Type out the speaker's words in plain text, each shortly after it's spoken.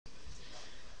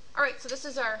All right, so this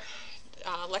is our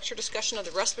lecture discussion of the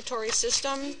respiratory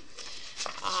system.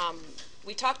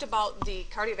 We talked about the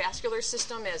cardiovascular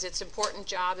system as its important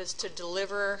job is to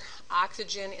deliver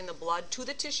oxygen in the blood to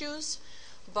the tissues,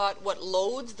 but what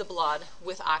loads the blood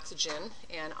with oxygen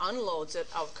and unloads it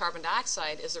of carbon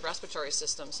dioxide is the respiratory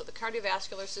system. So the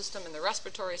cardiovascular system and the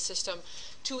respiratory system,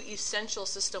 two essential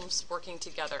systems working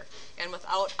together. And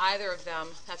without either of them,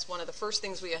 that's one of the first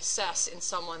things we assess in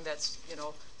someone that's,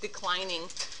 declining,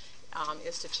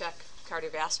 is to check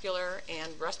cardiovascular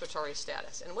and respiratory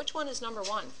status. And which one is number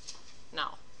one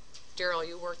now? Daryl,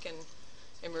 you work in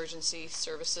emergency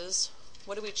services.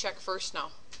 What do we check first now?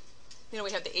 We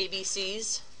have the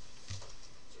ABCs.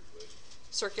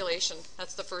 Circulation.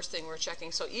 That's the first thing we're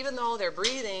checking. So even though they're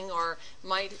breathing or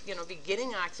might, be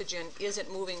getting oxygen,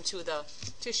 isn't moving to the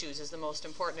tissues is the most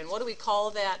important. And what do we call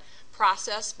that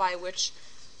process by which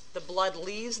the blood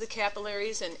leaves the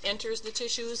capillaries and enters the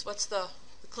tissues? What's the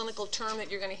clinical term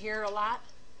that you're going to hear a lot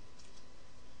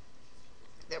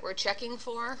that we're checking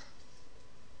for?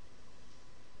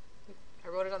 I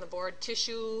wrote it on the board.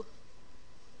 Tissue.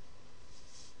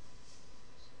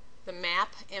 The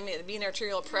MAP, mean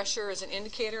arterial pressure, is an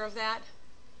indicator of that.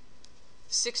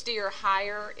 60 or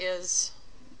higher is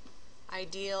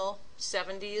ideal.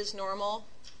 70 is normal.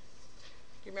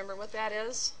 Do you remember what that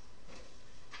is?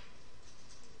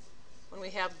 When we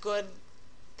have good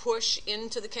push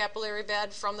into the capillary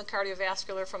bed from the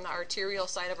cardiovascular, from the arterial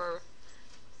side of our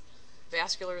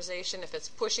vascularization, if it's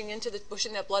pushing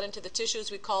that blood into the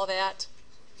tissues, we call that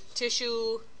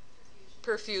tissue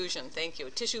perfusion. Thank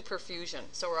you. Tissue perfusion.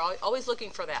 So we're always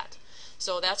looking for that.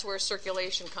 So that's where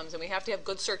circulation comes in. We have to have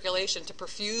good circulation to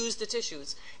perfuse the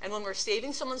tissues. And when we're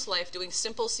saving someone's life, doing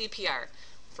simple CPR,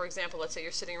 for example, let's say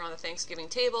you're sitting around the Thanksgiving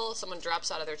table, someone drops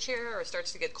out of their chair or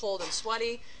starts to get cold and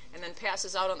sweaty and then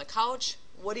passes out on the couch,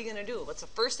 what are you going to do? What's the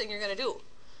first thing you're going to do?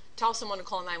 Tell someone to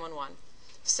call 911.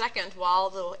 Second, while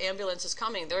the ambulance is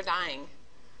coming, they're dying.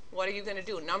 What are you going to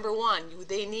do? Number one,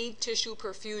 they need tissue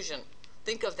perfusion.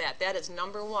 Think of that. That is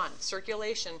number one.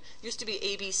 Circulation. Used to be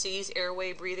ABCs,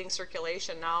 airway, breathing,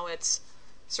 circulation. Now it's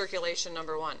circulation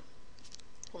number one.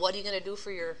 What are you going to do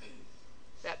for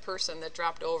that person that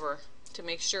dropped over to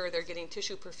make sure they're getting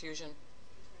tissue perfusion?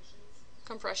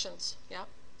 Compressions. Yeah.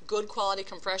 Good quality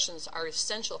compressions are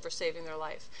essential for saving their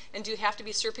life. And do you have to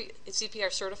be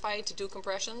CPR certified to do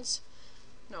compressions?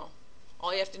 No.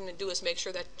 All you have to do is make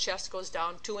sure that chest goes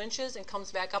down 2 inches and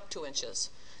comes back up 2 inches.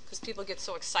 Because people get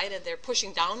so excited, they're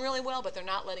pushing down really well, but they're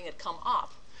not letting it come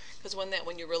up. Because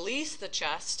when you release the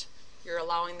chest, you're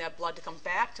allowing that blood to come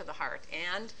back to the heart,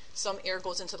 and some air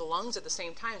goes into the lungs at the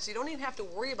same time. So you don't even have to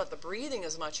worry about the breathing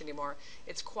as much anymore.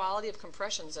 It's quality of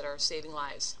compressions that are saving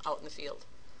lives out in the field.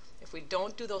 If we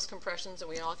don't do those compressions and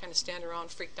we all kind of stand around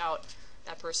freaked out,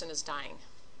 that person is dying.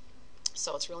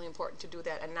 So it's really important to do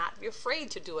that and not be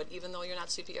afraid to do it, even though you're not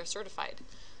CPR certified.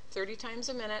 30 times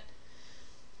a minute.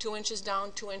 2 inches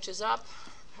down, 2 inches up,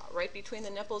 right between the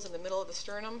nipples in the middle of the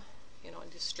sternum, and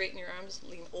just straighten your arms,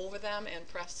 lean over them, and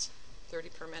press 30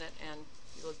 per minute, and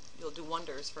you'll do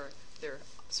wonders for their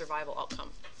survival outcome.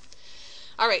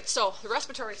 All right, so the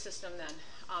respiratory system then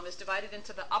is divided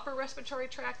into the upper respiratory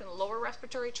tract and the lower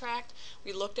respiratory tract.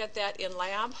 We looked at that in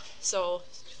lab, so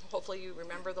hopefully you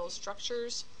remember those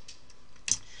structures.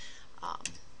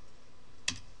 Okay,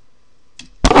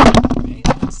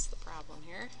 that's the problem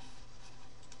here.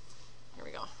 Here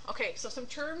we go. Okay, so some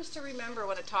terms to remember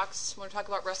when we talk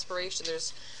about respiration.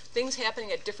 There's things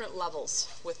happening at different levels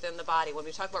within the body. When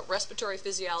we talk about respiratory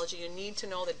physiology, you need to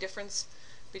know the difference,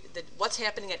 what's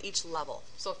happening at each level.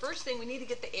 So first thing, we need to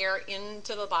get the air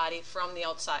into the body from the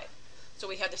outside. So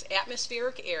we have this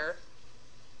atmospheric air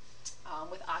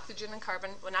with oxygen and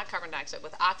not carbon dioxide,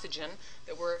 with oxygen,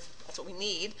 that's what we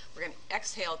need. We're going to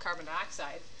exhale carbon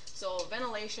dioxide. So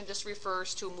ventilation just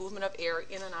refers to movement of air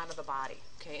in and out of the body.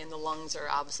 Okay, and the lungs are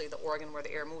obviously the organ where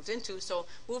the air moves into. So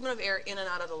movement of air in and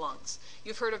out of the lungs.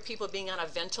 You've heard of people being on a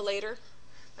ventilator.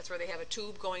 That's where they have a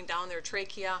tube going down their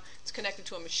trachea. It's connected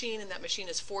to a machine, and that machine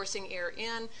is forcing air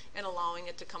in and allowing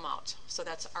it to come out. So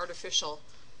that's artificial,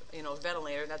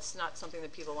 ventilator. That's not something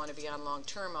that people want to be on long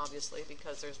term, obviously,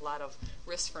 because there's a lot of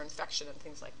risk for infection and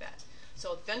things like that.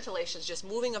 So ventilation is just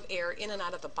moving of air in and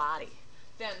out of the body.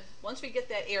 Then, once we get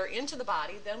that air into the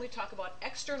body, then we talk about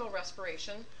external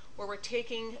respiration, where we're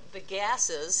taking the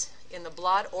gases in the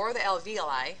blood or the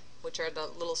alveoli, which are the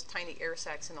little tiny air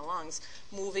sacs in the lungs,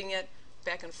 moving it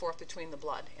back and forth between the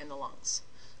blood and the lungs.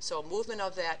 So movement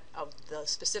of the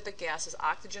specific gases,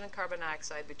 oxygen and carbon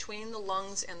dioxide, between the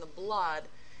lungs and the blood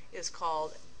is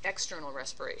called external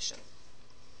respiration.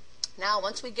 Now,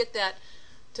 once we get that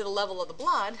to the level of the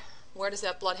blood, where does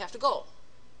that blood have to go?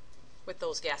 with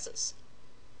those gases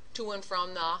to and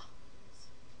from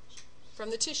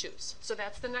the tissues. So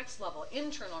that's the next level,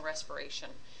 internal respiration.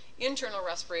 Internal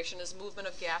respiration is movement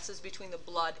of gases between the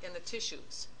blood and the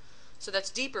tissues. So that's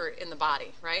deeper in the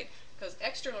body, right? Because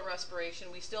external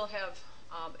respiration, we still have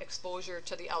exposure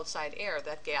to the outside air.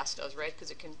 That gas does, right?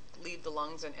 Because it can leave the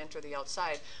lungs and enter the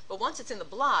outside. But once it's in the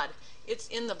blood, it's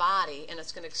in the body, and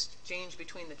it's going to exchange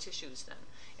between the tissues then.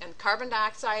 And carbon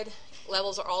dioxide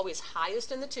levels are always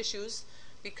highest in the tissues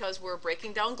because we're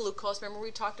breaking down glucose. Remember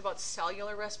we talked about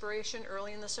cellular respiration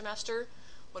early in the semester?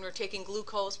 When we're taking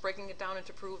glucose, breaking it down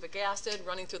into pyruvic acid,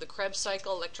 running through the Krebs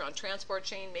cycle, electron transport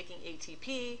chain, making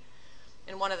ATP.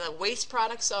 And one of the waste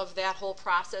products of that whole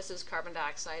process is carbon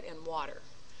dioxide and water.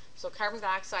 So carbon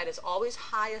dioxide is always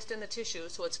highest in the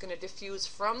tissues, so it's going to diffuse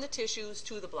from the tissues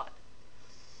to the blood.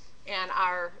 And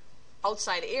our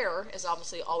outside air is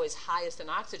obviously always highest in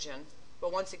oxygen,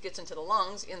 but once it gets into the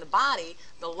lungs, in the body,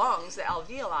 the lungs, the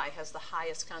alveoli, has the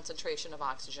highest concentration of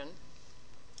oxygen.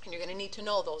 And you're going to need to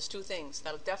know those two things.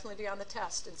 That'll definitely be on the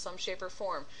test in some shape or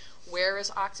form. Where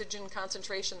is oxygen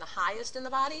concentration the highest in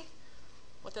the body?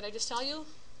 What did I just tell you?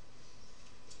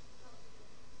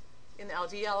 In the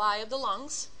alveoli of the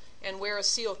lungs. And where is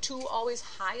CO2 always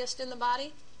highest in the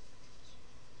body?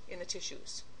 In the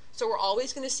tissues. So we're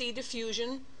always going to see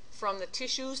diffusion from the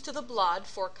tissues to the blood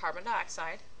for carbon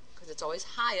dioxide, because it's always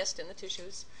highest in the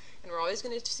tissues. And we're always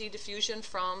going to see diffusion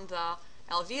from the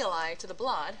alveoli to the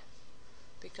blood,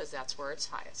 because that's where it's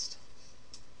highest.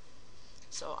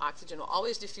 So oxygen will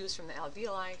always diffuse from the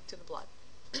alveoli to the blood.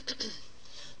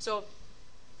 So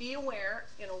be aware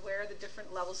and aware the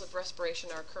different levels of respiration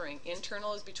are occurring.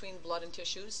 Internal is between blood and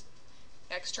tissues.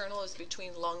 External is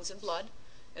between lungs and blood.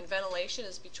 And ventilation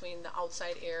is between the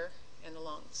outside air and the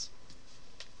lungs.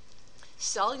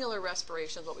 Cellular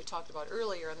respiration is what we talked about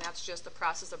earlier, and that's just the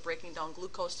process of breaking down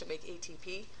glucose to make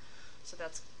ATP. So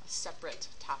that's a separate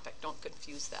topic. Don't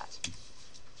confuse that.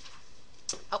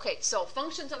 Okay, so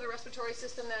functions of the respiratory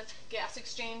system then, gas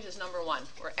exchange is number one.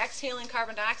 We're exhaling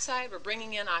carbon dioxide, we're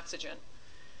bringing in oxygen.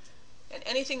 And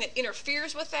anything that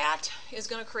interferes with that is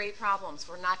going to create problems.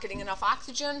 We're not getting enough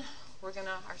oxygen,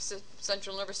 our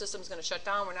central nervous system is going to shut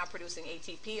down, we're not producing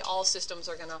ATP, all systems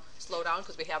are going to slow down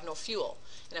because we have no fuel.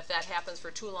 And if that happens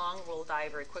for too long, we'll die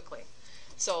very quickly.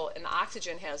 So, and the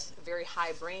oxygen has very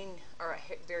high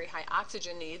very high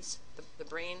oxygen needs. The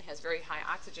brain has very high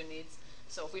oxygen needs.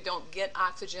 So if we don't get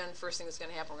oxygen, first thing that's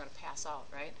going to happen, we're going to pass out,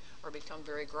 right? Or become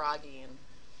very groggy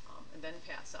and then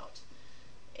pass out.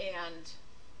 And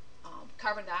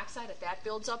carbon dioxide, if that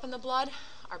builds up in the blood,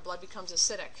 our blood becomes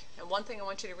acidic. And one thing I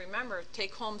want you to remember,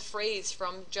 take home phrase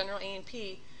from general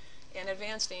A&P and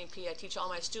advanced A&P, I teach all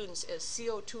my students, is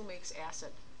CO2 makes acid.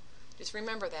 Just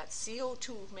remember that,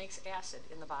 CO2 makes acid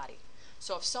in the body.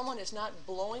 So if someone is not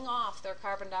blowing off their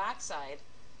carbon dioxide,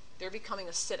 they're becoming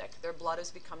acidic. Their blood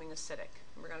is becoming acidic.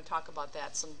 And we're going to talk about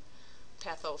that, some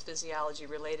pathophysiology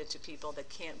related to people that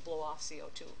can't blow off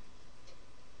CO2.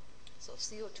 So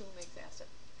CO2 makes acid.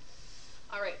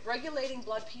 All right, regulating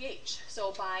blood pH.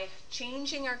 So by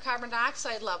changing our carbon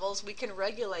dioxide levels, we can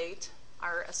regulate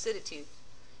our acidity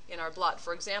in our blood.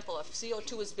 For example, if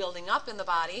CO2 is building up in the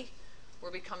body,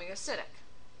 we're becoming acidic.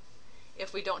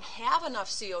 If we don't have enough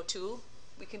CO2,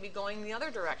 we can be going the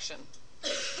other direction,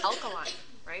 alkaline,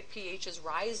 right? pH is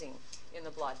rising in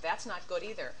the blood. That's not good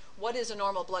either. What is a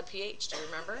normal blood pH? Do you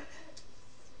remember?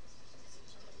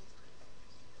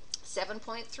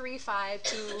 7.35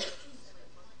 to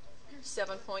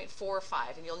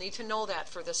 7.45, and you'll need to know that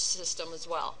for this system as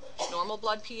well. Normal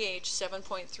blood pH,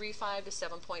 7.35 to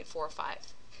 7.45.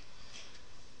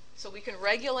 So we can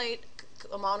regulate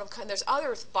amount of, there's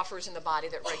other buffers in the body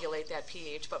that regulate that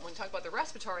pH, but when we talk about the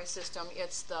respiratory system,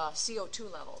 it's the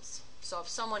CO2 levels. So if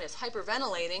someone is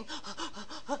hyperventilating,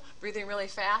 breathing really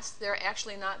fast, they're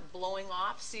actually not blowing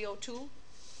off CO2,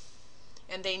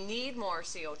 and they need more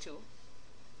CO2.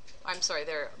 I'm sorry,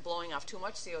 they're blowing off too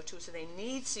much CO2, so they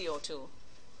need CO2.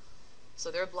 So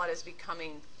their blood is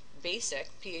becoming basic,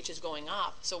 pH is going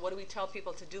up. So what do we tell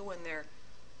people to do when they're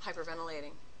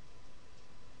hyperventilating?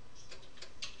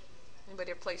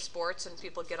 Anybody ever play sports and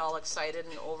people get all excited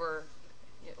and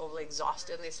overly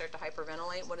exhausted and they start to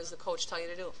hyperventilate? What does the coach tell you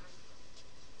to do?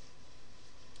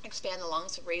 Expand the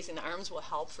lungs, raising the arms will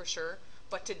help for sure.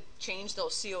 But to change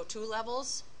those CO2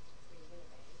 levels,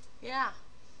 yeah.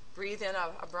 Breathe in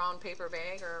a brown paper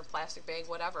bag or a plastic bag,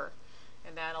 whatever,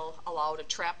 and that'll allow to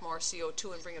trap more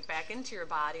CO2 and bring it back into your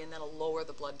body, and that'll lower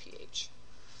the blood pH.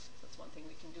 That's one thing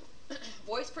we can do.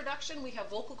 Voice production, we have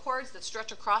vocal cords that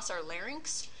stretch across our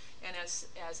larynx, and as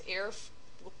air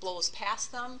blows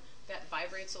past them, that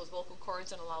vibrates those vocal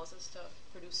cords and allows us to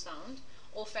produce sound.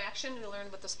 Olfaction, we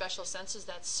learned with the special senses,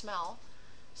 that's smell.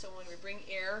 So when we bring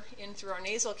air in through our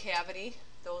nasal cavity,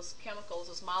 those chemicals,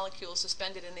 those molecules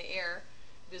suspended in the air,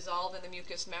 dissolve in the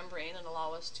mucous membrane and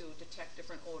allow us to detect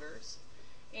different odors.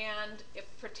 And it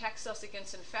protects us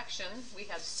against infection. We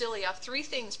have cilia. 3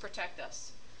 things protect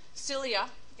us. Cilia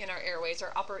in our airways,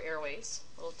 our upper airways,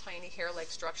 little tiny hair-like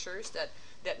structures that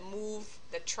move,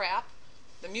 that trap.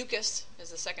 The mucus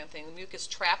is the second thing. The mucus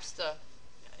traps the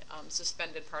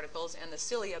suspended particles, and the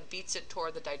cilia beats it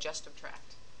toward the digestive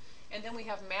tract. And then we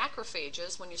have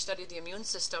macrophages. When you study the immune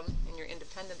system in your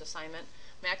independent assignment,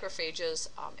 macrophages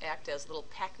act as little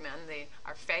Pac-Men. They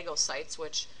are phagocytes,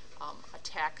 which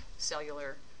attack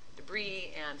cellular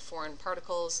debris and foreign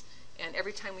particles. And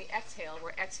every time we exhale,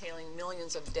 we're exhaling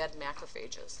millions of dead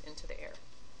macrophages into the air.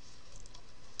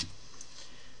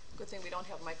 Good thing we don't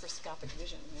have microscopic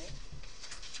vision, right?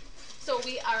 So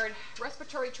our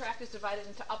respiratory tract is divided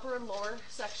into upper and lower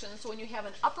sections. So when you have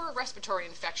an upper respiratory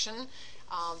infection,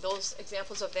 those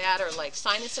examples of that are like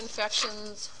sinus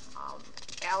infections,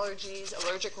 allergies,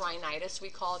 allergic rhinitis, we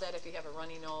call that if you have a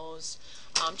runny nose.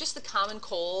 Just the common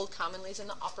cold commonly is in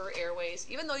the upper airways.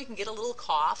 Even though you can get a little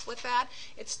cough with that,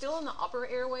 it's still in the upper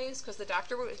airways because the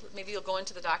doctor, maybe you'll go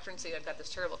into the doctor and say, I've got this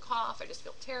terrible cough, I just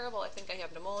feel terrible, I think I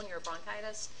have pneumonia or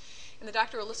bronchitis. And the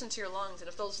doctor will listen to your lungs, and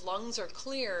if those lungs are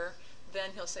clear, then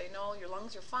he'll say, no, your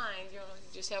lungs are fine, you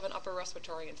just have an upper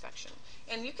respiratory infection.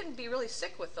 And you can be really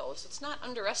sick with those. It's not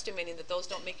underestimating that those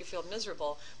don't make you feel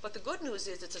miserable, but the good news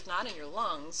is it's not in your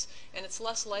lungs, and it's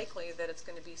less likely that it's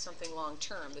going to be something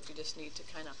long-term, that you just need to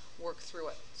kind of work through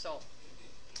it. So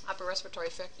upper respiratory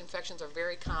infections are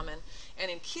very common.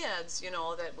 And in kids, you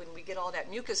know, that when we get all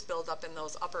that mucus buildup in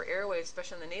those upper airways,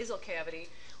 especially in the nasal cavity,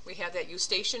 we have that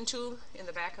eustachian tube in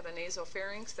the back of the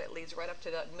nasopharynx that leads right up to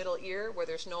the middle ear where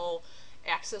there's no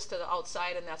access to the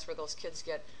outside, and that's where those kids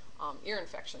get ear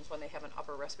infections when they have an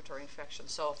upper respiratory infection.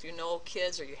 So if you know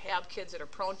kids or you have kids that are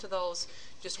prone to those,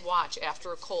 just watch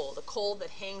after a cold that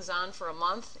hangs on for a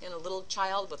month in a little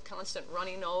child with constant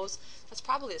runny nose, that's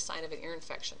probably a sign of an ear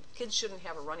infection. Kids shouldn't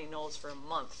have a runny nose for a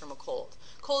month from a cold.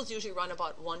 Colds usually run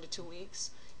about 1 to 2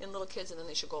 weeks in little kids, and then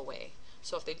they should go away.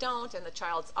 So if they don't, and the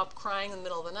child's up crying in the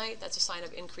middle of the night, that's a sign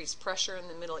of increased pressure in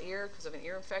the middle ear because of an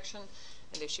ear infection,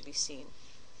 and they should be seen.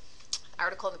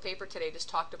 Article in the paper today just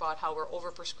talked about how we're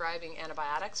overprescribing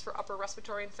antibiotics for upper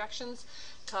respiratory infections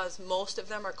because most of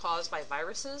them are caused by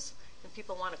viruses, and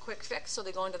people want a quick fix, so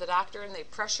they go into the doctor and they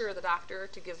pressure the doctor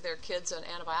to give their kids an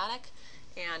antibiotic,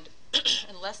 and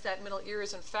unless that middle ear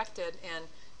is infected and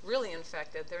really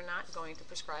infected, they're not going to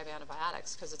prescribe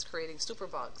antibiotics because it's creating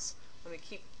superbugs. When we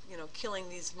keep, killing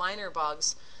these minor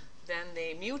bugs, then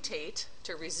they mutate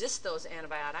to resist those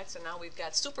antibiotics, and now we've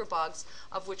got superbugs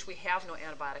of which we have no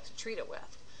antibiotics to treat it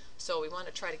with. So we want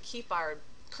to try to keep our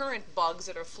current bugs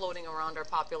that are floating around our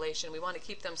population, we want to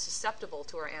keep them susceptible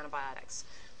to our antibiotics.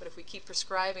 But if we keep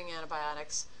prescribing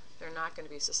antibiotics, they're not going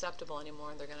to be susceptible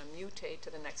anymore, and they're going to mutate to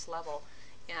the next level.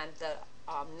 And the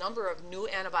number of new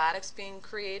antibiotics being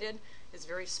created is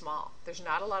very small. There's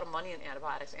not a lot of money in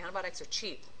antibiotics. Antibiotics are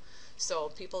cheap.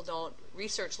 So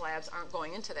research labs aren't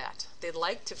going into that. They'd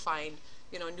like to find,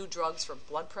 new drugs for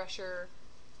blood pressure,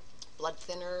 blood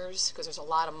thinners, because there's a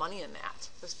lot of money in that.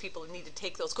 Because people need to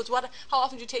take those. Because how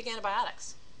often do you take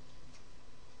antibiotics?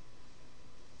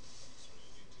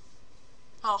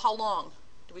 How long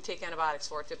do we take antibiotics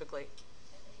for typically?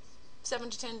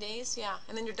 7 to 10 days, yeah.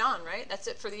 And then you're done, right? That's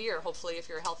it for the year, hopefully, if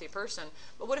you're a healthy person.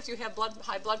 But what if you have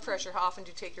high blood pressure? How often do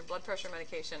you take your blood pressure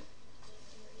medication?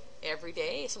 Every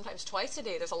day, sometimes twice a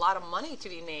day. There's a lot of money to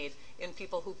be made in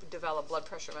people who develop blood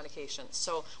pressure medications.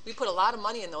 So we put a lot of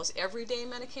money in those everyday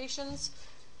medications.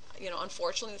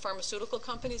 Unfortunately, the pharmaceutical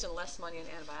companies, and less money in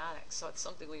antibiotics. So it's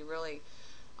something we really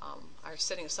are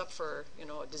setting us up for,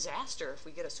 a disaster if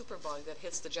we get a superbug that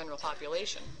hits the general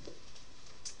population.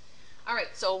 All right,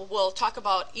 so we'll talk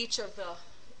about each of the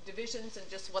divisions and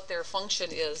just what their function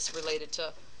is related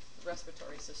to the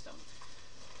respiratory system.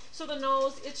 So the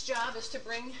nose, its job is to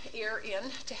bring air in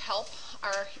to help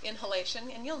our inhalation.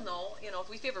 And you'll know,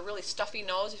 if you have a really stuffy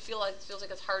nose, it feels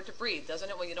like it's hard to breathe, doesn't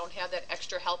it, when you don't have that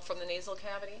extra help from the nasal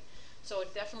cavity? So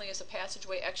it definitely is a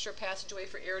passageway, extra passageway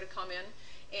for air to come in.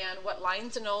 And what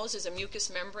lines the nose is a mucous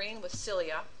membrane with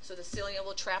cilia. So the cilia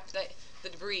will trap the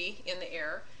debris in the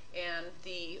air. And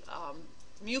the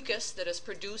mucus that is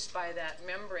produced by that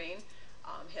membrane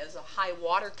has a high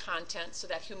water content, so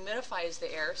that humidifies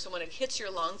the air. So when it hits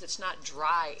your lungs, it's not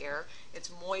dry air,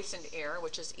 it's moistened air,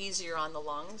 which is easier on the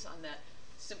lungs, on that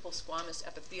simple squamous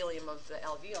epithelium of the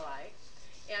alveoli.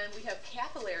 And we have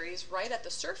capillaries right at the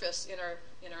surface in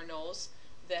our nose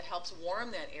that helps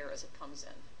warm that air as it comes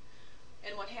in.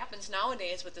 And what happens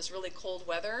nowadays with this really cold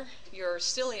weather, your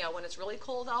cilia, when it's really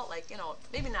cold out, like, you know,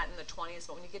 maybe not in the 20s,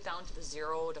 but when you get down to the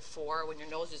 0 to 4, when your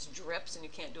nose just drips and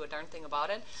you can't do a darn thing about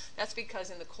it, that's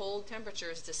because in the cold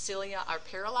temperatures, the cilia are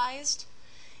paralyzed.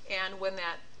 And when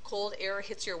that cold air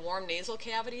hits your warm nasal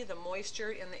cavity, the moisture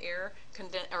in the air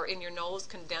or in your nose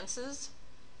condenses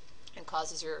and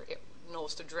causes your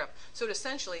nose to drip. So it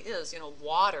essentially is, you know,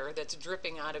 water that's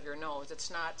dripping out of your nose.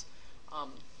 It's not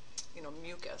you know,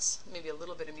 mucus, maybe a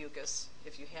little bit of mucus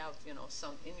if you have, you know,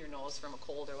 some in your nose from a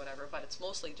cold or whatever, but it's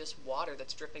mostly just water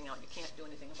that's dripping out and you can't do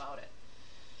anything about it.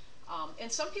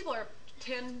 And some people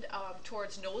tend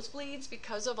towards nosebleeds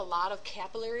because of a lot of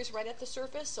capillaries right at the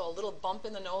surface, so a little bump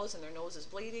in the nose and their nose is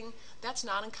bleeding. That's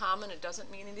not uncommon. It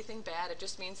doesn't mean anything bad. It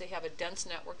just means they have a dense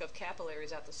network of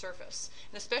capillaries at the surface.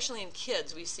 And especially in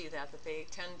kids, we see that they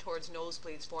tend towards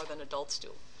nosebleeds more than adults do.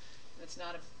 And it's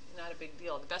not a big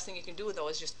deal. The best thing you can do, though,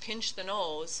 is just pinch the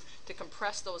nose to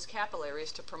compress those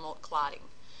capillaries to promote clotting.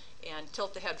 And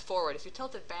tilt the head forward. If you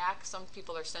tilt it back, some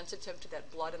people are sensitive to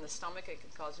that blood in the stomach. It can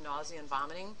cause nausea and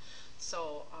vomiting.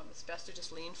 So it's best to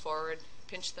just lean forward,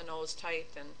 pinch the nose tight,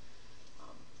 and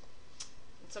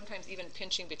sometimes even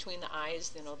pinching between the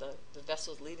eyes, you know, the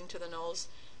vessels leading to the nose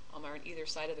are on either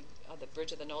side of the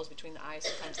bridge of the nose between the eyes.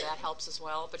 Sometimes that helps as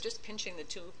well. But just pinching the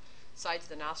two sides of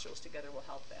the nostrils together will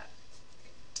help that.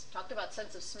 Talked about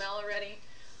sense of smell already.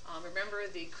 Remember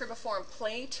the cribriform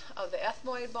plate of the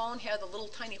ethmoid bone had the little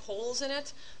tiny holes in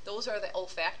it. Those are the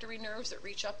olfactory nerves that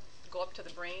go up to the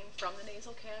brain from the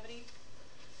nasal cavity.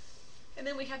 And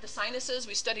then we had the sinuses.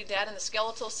 We studied that in the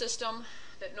skeletal system,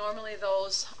 that normally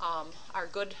those are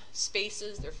good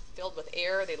spaces. They're filled with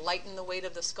air. They lighten the weight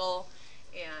of the skull.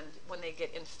 And when they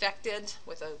get infected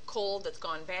with a cold that's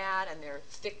gone bad and they're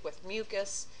thick with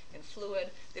mucus and fluid,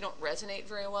 they don't resonate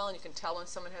very well. And you can tell when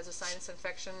someone has a sinus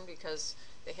infection because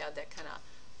they have that kind of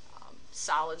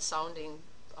solid sounding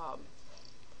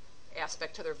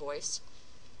aspect to their voice.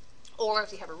 Or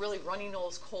if you have a really runny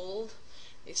nose cold,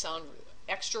 they sound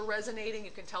extra resonating.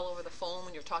 You can tell over the phone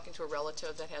when you're talking to a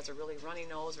relative that has a really runny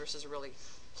nose versus a really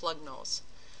plugged nose.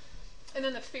 And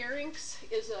then the pharynx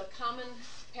is a common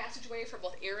passageway for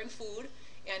both air and food.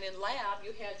 And in lab,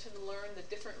 you had to learn the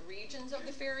different regions of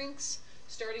the pharynx,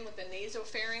 starting with the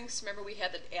nasopharynx. Remember, we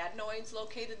had the adenoids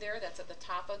located there. That's at the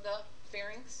top of the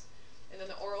pharynx. And then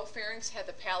the oropharynx had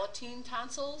the palatine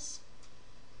tonsils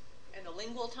and the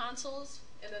lingual tonsils.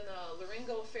 And then the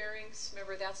laryngopharynx,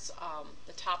 remember, that's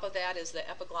the top of that is the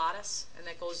epiglottis, and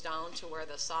that goes down to where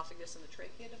the esophagus and the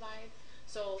trachea divide.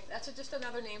 So that's just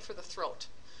another name for the throat.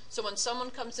 So when someone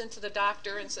comes into the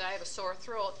doctor and says, I have a sore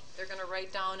throat, they're going to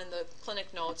write down in the clinic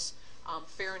notes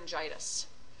pharyngitis.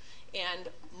 And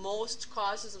most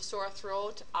causes of sore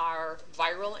throat are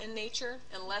viral in nature,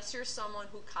 unless you're someone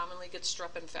who commonly gets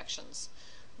strep infections.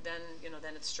 Then,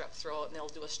 then it's strep throat, and they'll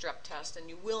do a strep test, and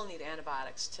you will need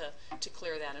antibiotics to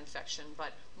clear that infection.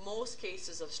 But most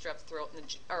cases of strep throat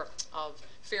or of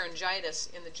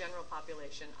pharyngitis in the general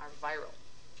population are viral.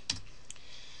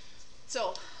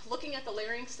 So, looking at the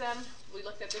larynx then, we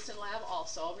looked at this in lab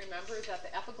also. Remember that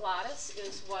the epiglottis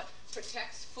is what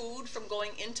protects food from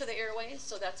going into the airways.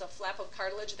 So that's a flap of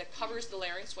cartilage that covers the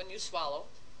larynx when you swallow.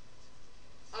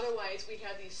 Otherwise, we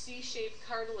have these C-shaped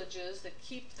cartilages that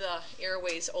keep the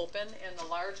airways open, and the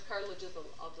large cartilage of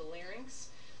the larynx.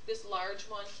 This large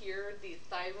one here, the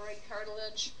thyroid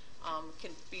cartilage,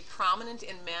 can be prominent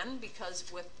in men because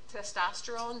with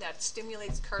testosterone that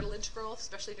stimulates cartilage growth,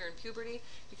 especially during puberty.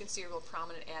 You can see a real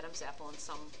prominent Adam's apple in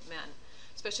some men,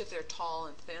 especially if they're tall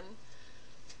and thin.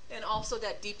 And also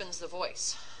that deepens the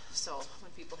voice. So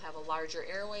when people have a larger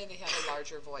airway, they have a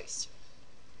larger voice.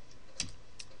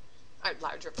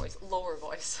 Lower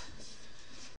voice.